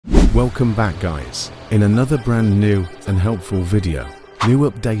Welcome back guys, in another brand new and helpful video. New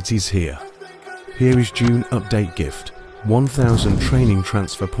update is here. Here is June update gift, 1000 training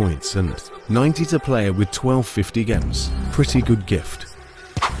transfer points and 90 to player with 1250 gems. Pretty good gift.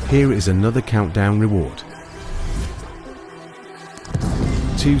 Here is another countdown reward.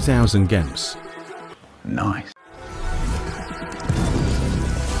 2000 gems. Nice.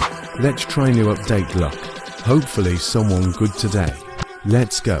 Let's try new update luck. Hopefully someone good today.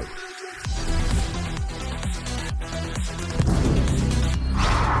 Let's go.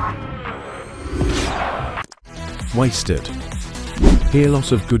 Wasted. Here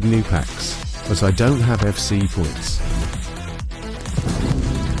lots of good new packs, but I don't have FC points.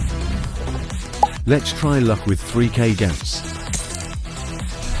 Let's try luck with 3k gems.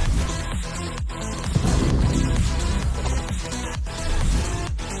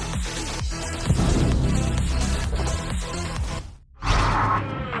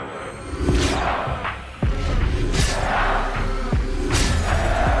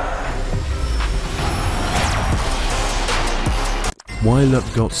 Why luck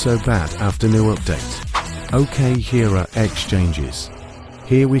got so bad after new update? Okay, here are exchanges.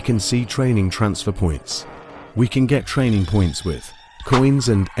 Here we can see training transfer points. We can get training points with coins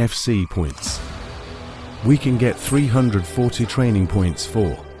and FC points. We can get 340 training points for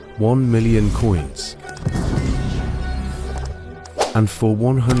 1 million coins. And for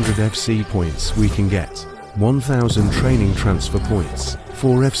 100 FC points we can get 1000 training transfer points.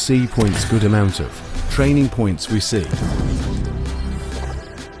 For FC points, good amount of training points we see.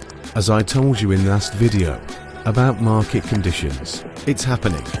 As I told you in last video about market conditions, it's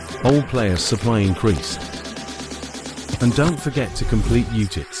happening. All players supply increased. And don't forget to complete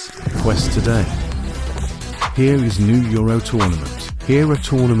UTIT's quest today. Here is new Euro tournament. Here are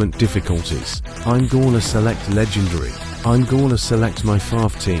tournament difficulties. I'm gonna select legendary. I'm gonna select my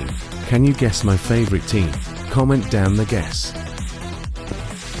FAF team. Can you guess my favorite team? Comment down the guess.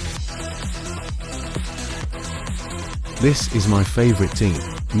 This is my favorite team.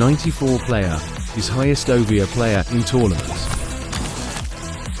 94 player is highest OVA player in tournament.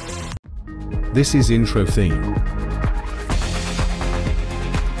 This is intro theme.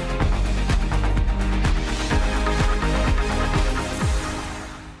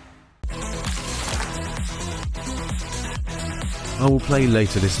 I will play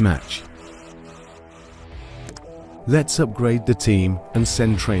later this match. Let's upgrade the team and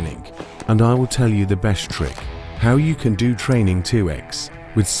send training. And I will tell you the best trick. How you can do training 2x.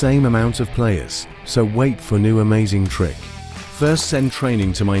 With same amount of players, so wait for new amazing trick. First send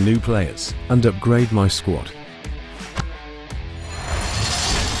training to my new players, and upgrade my squad.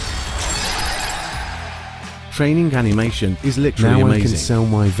 Training animation is literally amazing. Now I can sell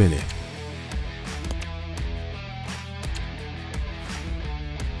my Vinny.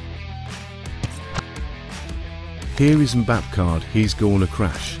 Here is Mbappe card, he's gonna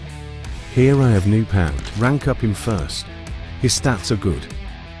crash. Here I have new pound, rank up him first. His stats are good.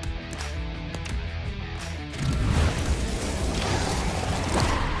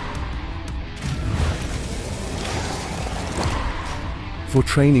 For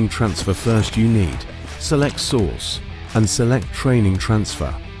training transfer first you need select source and select training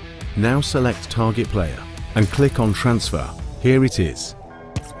transfer. Now select target player and click on transfer. Here it is.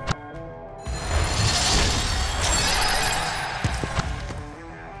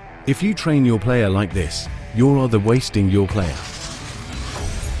 If you train your player like this, you're either wasting your player.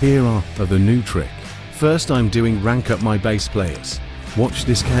 Here are the new trick. First I'm doing rank up my base players. Watch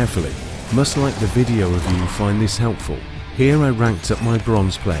this carefully. Must like the video if you find this helpful. Here I ranked up my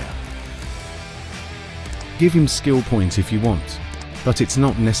bronze player. Give him skill point if you want, but it's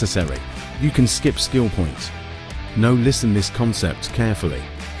not necessary. You can skip skill point. Now listen this concept carefully.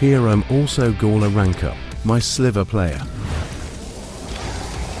 Here I'm also gonna rank up my sliver player.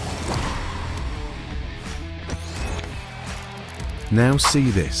 Now see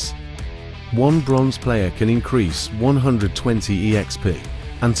this. One bronze player can increase 120 EXP,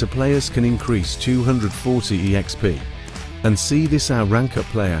 and two players can increase 240 EXP. And see this, our rank up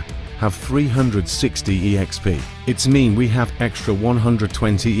player have 360 EXP. It's mean we have extra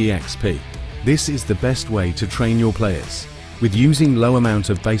 120 EXP. This is the best way to train your players, with using low amount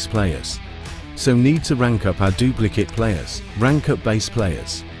of base players. So need to rank up our duplicate players, rank up base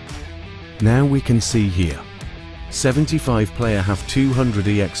players. Now we can see here. 75 player have 200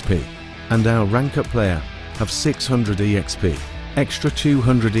 EXP, and our rank up player have 600 EXP, extra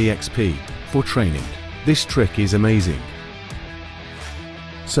 200 EXP for training. This trick is amazing.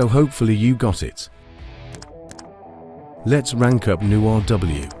 So hopefully you got it. Let's rank up new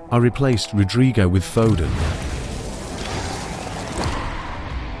RW. I replaced Rodrigo with Foden.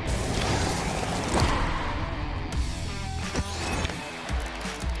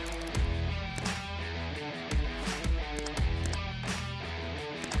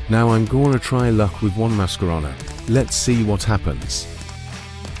 Now I'm gonna try luck with one Mascherano. Let's see what happens.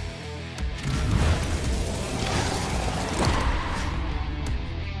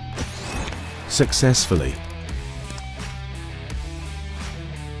 Successfully.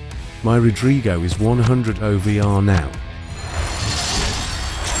 My Rodrigo is 100 OVR now.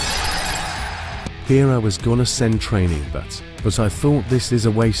 Here I was gonna send training, but I thought this is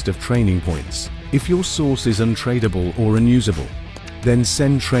a waste of training points. If your source is untradeable or unusable, then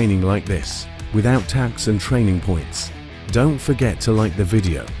send training like this, without tax and training points. Don't forget to like the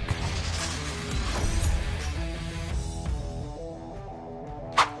video.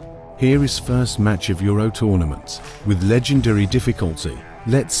 Here is first match of Euro tournament, with legendary difficulty.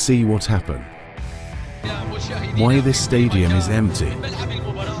 Let's see what happened. Why this stadium is empty.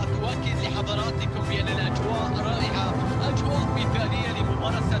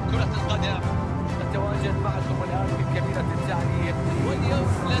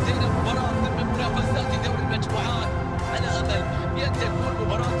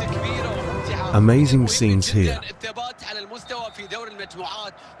 Amazing scenes here.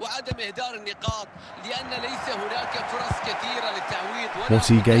 What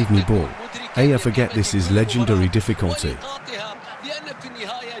he gave me ball. Hey, I forget this is legendary difficulty.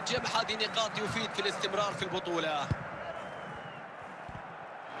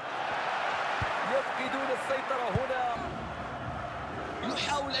 يفقدون السيطرة هنا.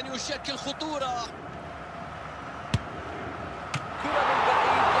 يحاول أن يشكل خطورة. كرة من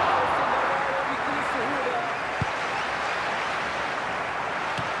بعيد بكل سهولة.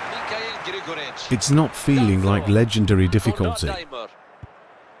 It's not feeling like legendary difficulty.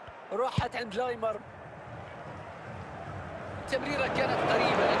 راحت عند لايمر. تمريرة كانت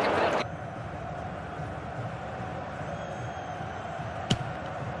قريبة لكن في الأخير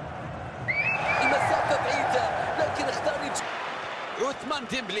المسافة بعيدة لكن اختار عثمان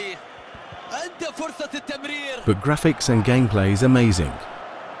ديمبلي عنده فرصة التمرير. But graphics and gameplay is amazing.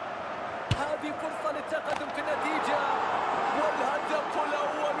 هذه فرصة للتقدم في النتيجة والهدف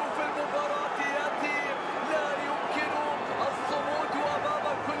الأول في المباراة يأتي. لا يمكن الصمود أمام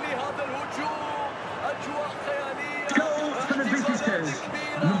كل هذا الهجوم. أجواء خيالية. احتفالات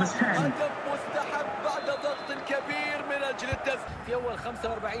كبيرة. هدف مستحب بعد ضغط كبير من أجل التسجيل. في أول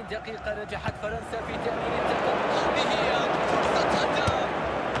 45 دقيقة نجحت فرنسا في تأمين التقدم. هذه هي فرصة هدف.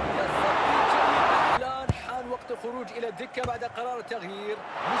 الآن حان وقت الخروج إلى الدكة بعد قرار التغيير.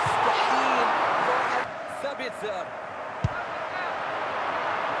 مستحيل سابيتزر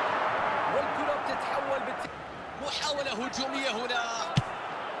والكرة بتتحول محاولة هجومية هنا.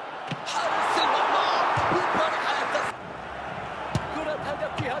 حارس المرمى كرة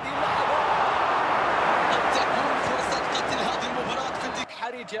هدف في هذه اللحظة. قد تكون فرصة قتل هذه المباراة في الدكة.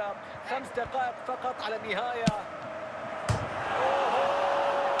 حرجة 5 دقائق فقط على النهاية.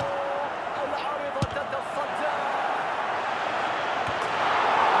 العارضة تتصدى.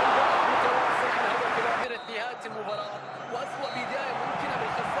 البحث متواصل عن هدف الأخيرة نهاية المباراة وأسوأ بداية ممكنة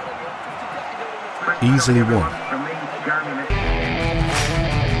بالخسارة اليوم في افتتاح دوري المجموعات. Easily won.